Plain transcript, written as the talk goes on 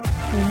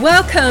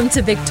Welcome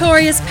to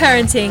Victorious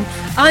Parenting.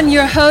 I'm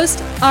your host,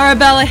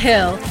 Arabella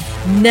Hill.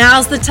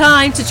 Now's the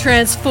time to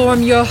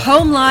transform your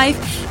home life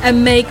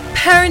and make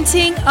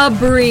parenting a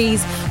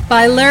breeze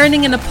by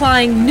learning and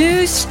applying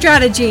new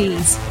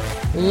strategies.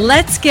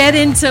 Let's get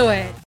into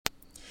it.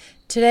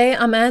 Today,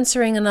 I'm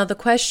answering another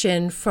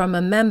question from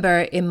a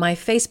member in my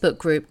Facebook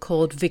group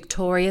called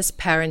Victorious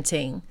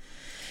Parenting.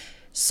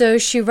 So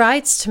she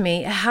writes to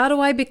me, how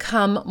do I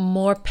become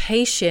more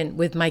patient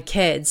with my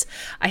kids?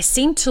 I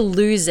seem to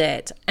lose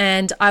it,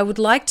 and I would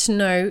like to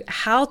know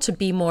how to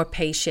be more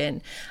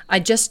patient. I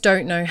just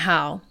don't know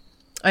how.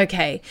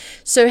 Okay,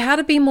 so how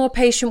to be more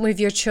patient with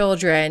your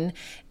children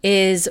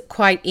is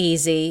quite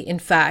easy, in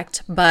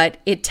fact, but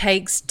it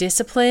takes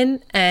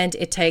discipline and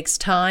it takes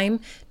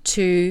time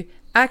to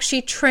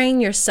actually train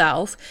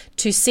yourself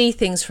to see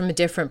things from a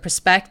different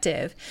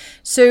perspective.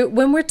 So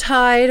when we're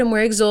tired and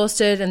we're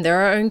exhausted and they're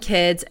our own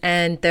kids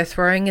and they're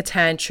throwing a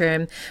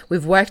tantrum,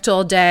 we've worked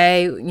all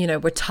day,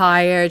 we're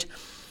tired,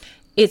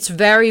 it's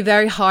very,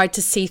 very hard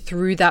to see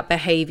through that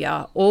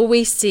behavior. All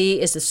we see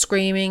is the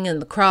screaming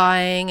and the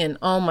crying and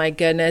oh my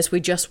goodness,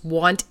 we just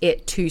want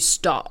it to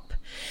stop.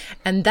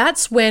 And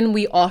that's when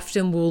we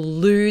often will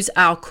lose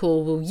our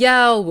cool. We'll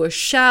yell, we'll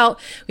shout,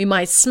 we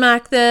might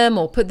smack them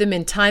or put them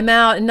in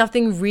timeout, and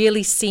nothing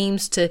really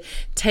seems to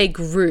take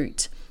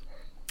root.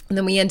 And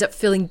then we end up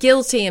feeling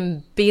guilty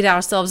and beat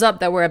ourselves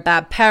up that we're a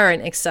bad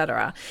parent,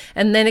 etc.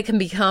 And then it can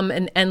become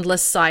an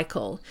endless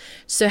cycle.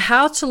 So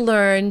how to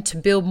learn to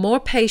build more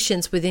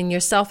patience within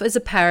yourself as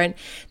a parent,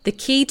 the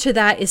key to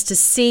that is to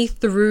see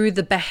through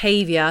the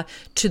behavior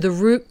to the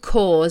root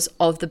cause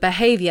of the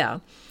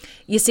behavior.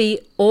 You see,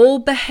 all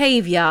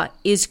behavior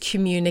is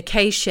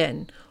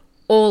communication,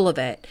 all of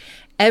it.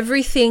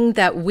 Everything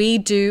that we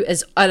do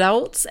as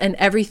adults and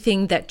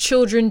everything that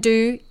children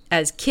do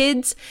as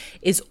kids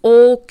is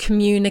all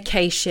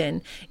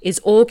communication, is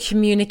all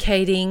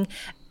communicating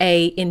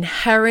an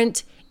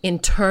inherent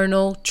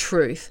internal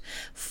truth.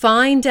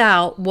 Find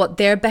out what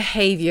their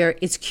behavior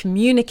is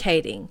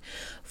communicating.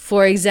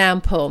 For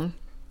example,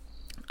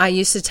 I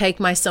used to take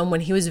my son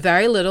when he was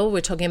very little,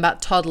 we're talking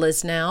about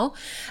toddlers now,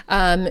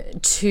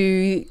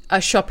 to a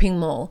shopping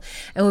mall.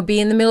 And we'd be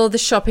in the middle of the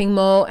shopping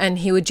mall and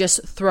he would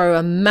just throw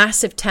a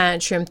massive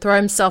tantrum, throw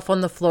himself on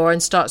the floor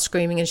and start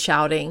screaming and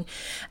shouting.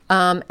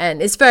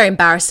 And it's very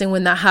embarrassing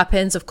when that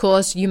happens. Of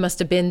course, you must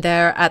have been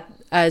there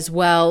as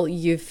well.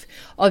 You've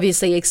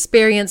obviously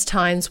experienced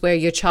times where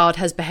your child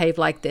has behaved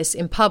like this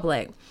in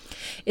public.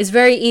 It's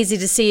very easy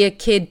to see a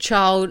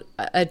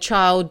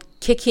child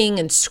kicking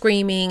and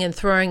screaming and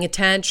throwing a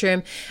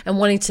tantrum and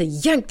wanting to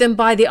yank them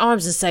by the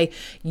arms and say,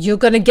 you're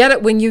going to get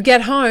it when you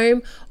get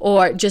home,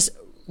 or just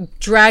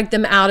drag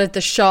them out of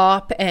the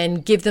shop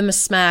and give them a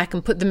smack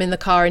and put them in the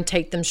car and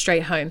take them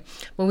straight home.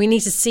 When we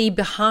need to see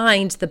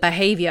behind the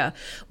behavior.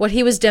 What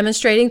he was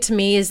demonstrating to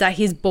me is that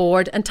he's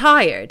bored and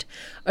tired.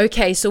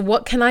 Okay, so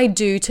what can I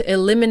do to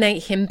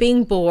eliminate him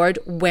being bored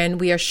when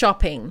we are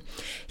shopping?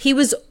 He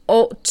was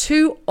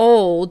too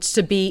old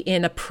to be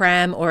in a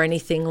pram or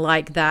anything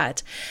like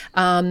that.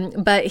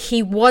 But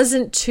he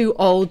wasn't too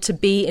old to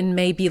be in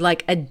maybe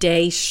like a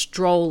day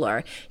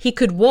stroller. He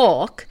could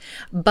walk,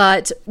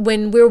 but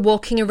when we're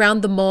walking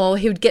around the mall,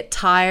 he would get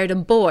tired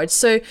and bored.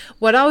 So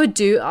what I would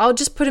do, I'll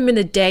just put him in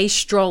a day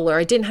stroller.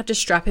 I didn't have to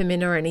strap him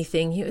in or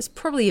anything. He was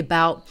probably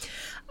about,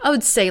 I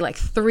would say like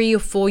 3 or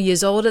 4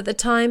 years old at the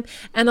time,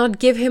 and I'd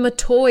give him a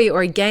toy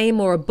or a game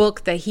or a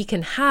book that he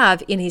can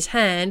have in his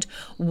hand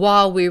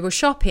while we were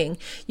shopping.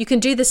 You can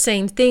do the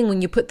same thing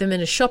when you put them in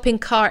a shopping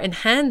cart and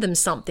hand them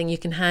something. You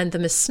can hand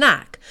them a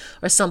snack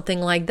or something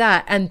like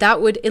that, and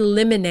that would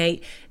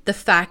eliminate the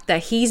fact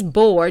that he's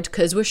bored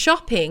because we're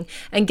shopping.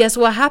 And guess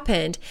what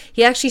happened?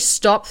 He actually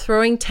stopped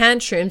throwing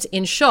tantrums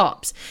in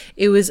shops.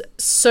 It was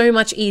so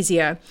much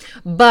easier.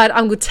 But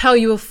I'm going to tell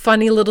you a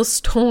funny little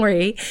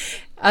story.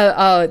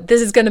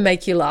 This is going to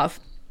make you laugh.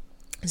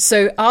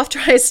 So after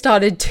I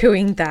started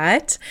doing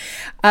that,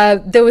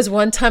 there was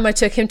one time I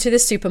took him to the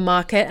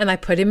supermarket and I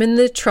put him in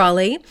the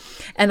trolley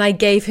and I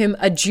gave him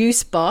a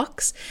juice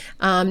box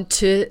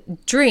to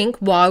drink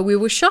while we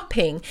were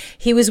shopping.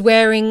 He was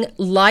wearing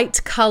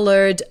light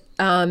colored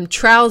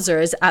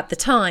trousers at the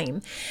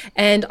time,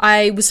 and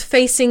I was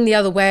facing the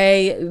other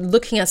way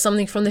looking at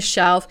something from the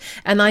shelf,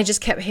 and I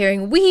just kept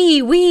hearing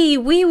wee wee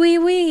wee wee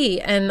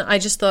wee, and I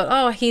just thought,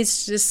 oh,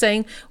 he's just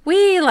saying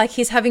wee like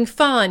he's having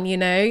fun,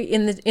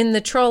 in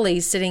the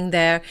trolley sitting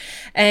there.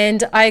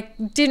 And I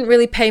didn't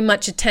really pay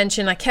much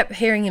attention. I kept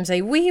hearing him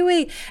say wee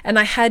wee, and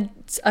I had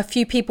a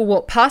few people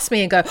walk past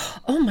me and go,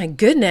 oh my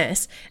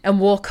goodness, and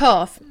walk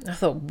off. I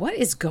thought, what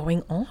is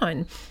going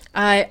on?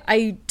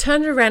 I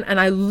turned around and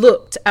I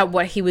looked at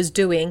what he was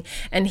doing,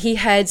 and he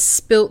had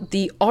spilt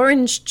the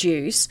orange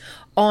juice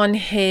on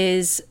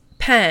his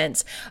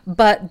pants,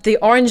 but the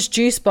orange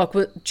juice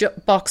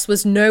box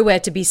was nowhere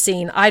to be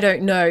seen. I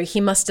don't know.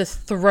 He must have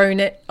thrown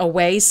it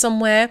away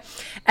somewhere,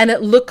 and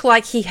it looked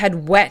like he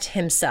had wet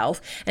himself,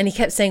 and he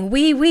kept saying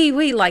wee, wee,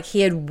 wee, like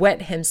he had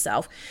wet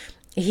himself.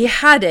 he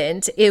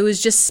hadn't. It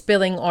was just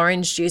spilling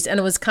orange juice, and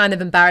it was kind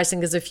of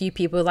embarrassing because a few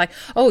people were like,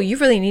 oh, you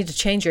really need to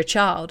change your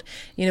child.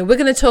 We're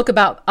going to talk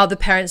about other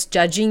parents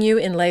judging you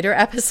in later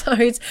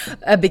episodes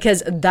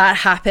because that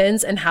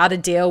happens, and how to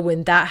deal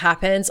when that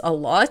happens a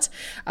lot.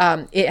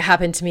 It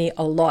happened to me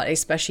a lot,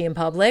 especially in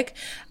public.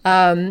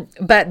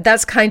 But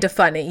that's kind of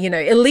funny.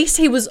 At least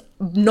he was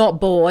not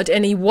bored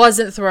and he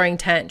wasn't throwing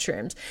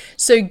tantrums.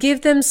 So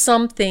give them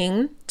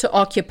something to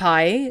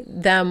occupy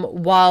them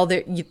while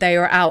they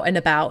are out and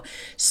about.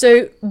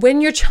 So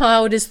when your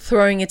child is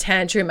throwing a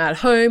tantrum at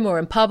home or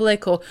in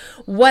public or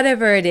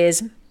whatever it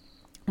is,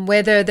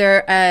 whether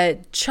they're a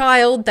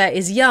child that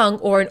is young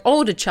or an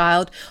older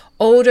child,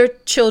 older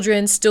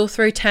children still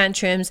throw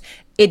tantrums.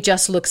 It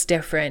just looks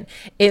different.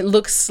 It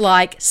looks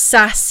like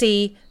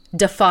sassy,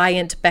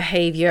 defiant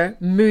behavior,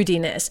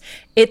 moodiness.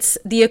 It's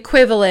the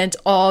equivalent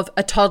of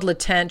a toddler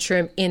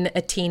tantrum in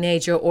a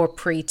teenager or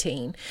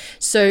preteen.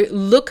 So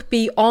look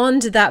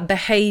beyond that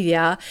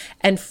behavior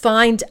and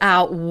find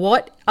out,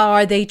 what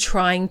are they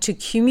trying to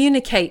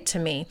communicate to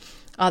me?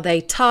 Are they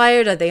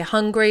tired? Are they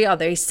hungry? Are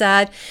they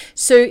sad?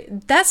 So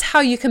that's how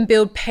you can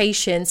build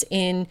patience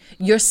in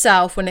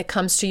yourself when it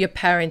comes to your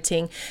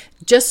parenting.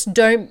 Just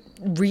don't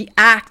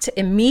react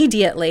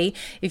immediately.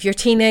 If your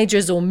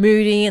teenager's all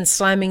moody and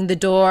slamming the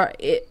door,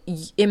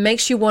 it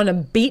makes you want to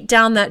beat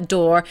down that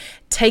door,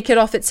 take it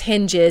off its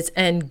hinges,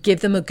 and give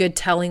them a good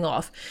telling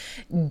off.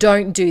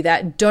 Don't do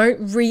that.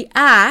 Don't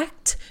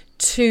react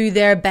to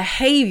their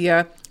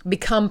behavior.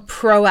 Become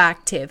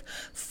proactive.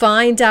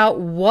 Find out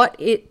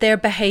what their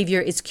behavior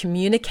is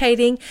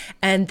communicating,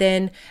 and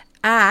then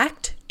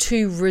act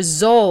to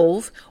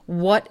resolve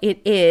what it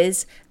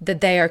is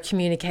that they are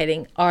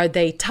communicating. Are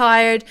they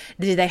tired?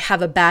 Did they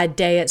have a bad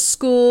day at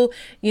school?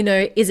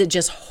 Is it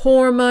just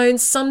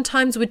hormones?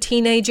 Sometimes with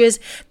teenagers,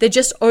 they're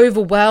just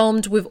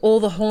overwhelmed with all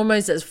the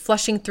hormones that's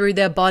flushing through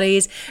their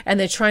bodies, and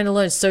they're trying to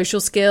learn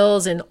social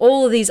skills and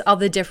all of these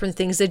other different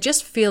things. They're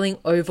just feeling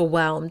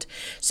overwhelmed.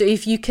 So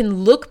if you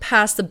can look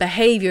past the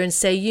behavior and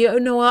say, you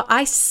know what,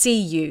 I see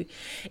you.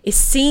 It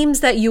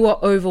seems that you are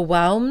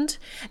overwhelmed,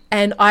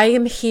 and I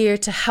am here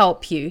to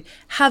help you.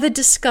 Have a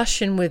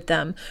discussion with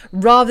them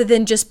rather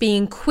than just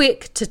being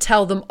quick to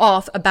tell them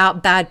off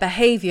about bad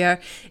behavior.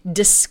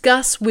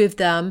 Discuss with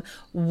them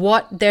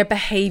what their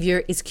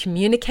behavior is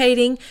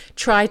communicating.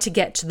 Try to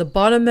get to the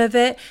bottom of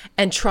it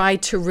and try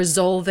to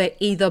resolve it,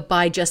 either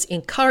by just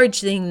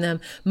encouraging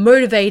them,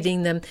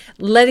 motivating them,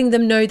 letting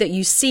them know that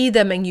you see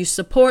them and you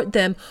support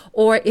them,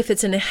 or if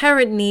it's an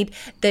inherent need,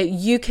 that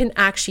you can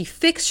actually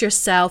fix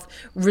yourself,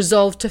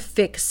 resolve to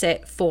fix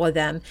it for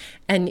them.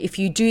 And if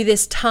you do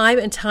this time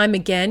and time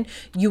again,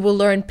 you will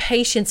learn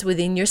patience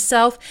within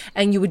yourself,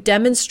 and you would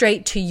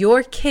demonstrate to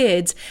your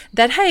kids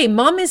that, hey,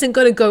 mom isn't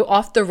going to go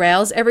off the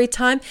rails every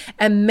time,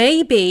 and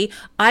maybe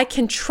I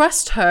can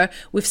trust her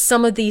with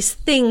some of these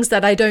things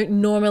that I don't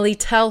normally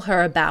tell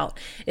her about.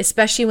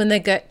 Especially when they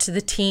get to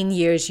the teen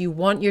years, you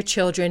want your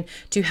children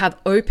to have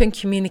open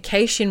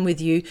communication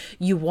with you.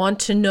 You want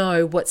to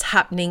know what's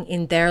happening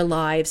in their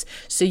lives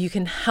so you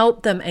can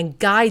help them and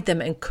guide them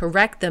and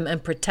correct them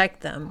and protect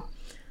them.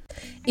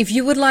 If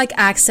you would like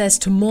access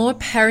to more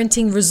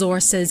parenting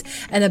resources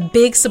and a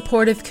big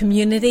supportive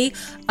community,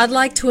 I'd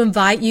like to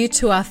invite you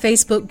to our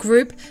Facebook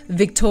group,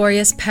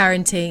 Victorious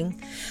Parenting.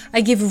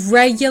 I give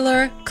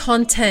regular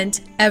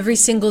content every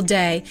single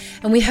day,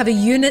 and we have a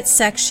unit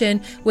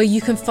section where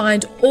you can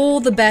find all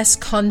the best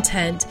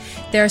content.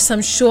 There are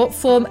some short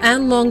form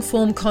and long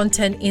form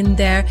content in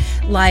there,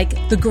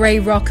 like the Grey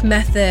Rock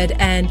method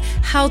and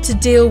how to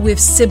deal with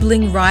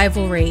sibling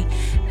rivalry.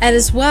 And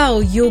as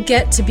well, you'll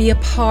get to be a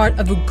part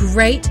of a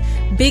great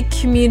big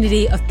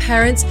community of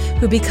parents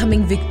who are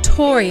becoming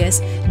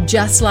victorious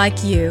just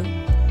like you.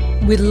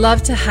 We'd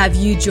love to have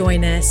you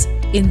join us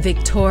in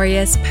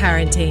Victorious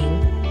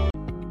Parenting.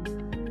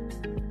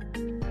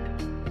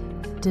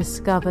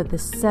 Discover the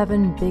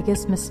 7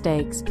 biggest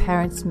mistakes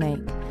parents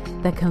make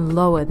that can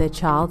lower their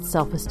child's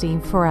self-esteem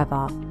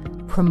forever.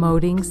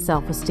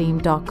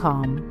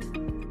 PromotingSelfesteem.com.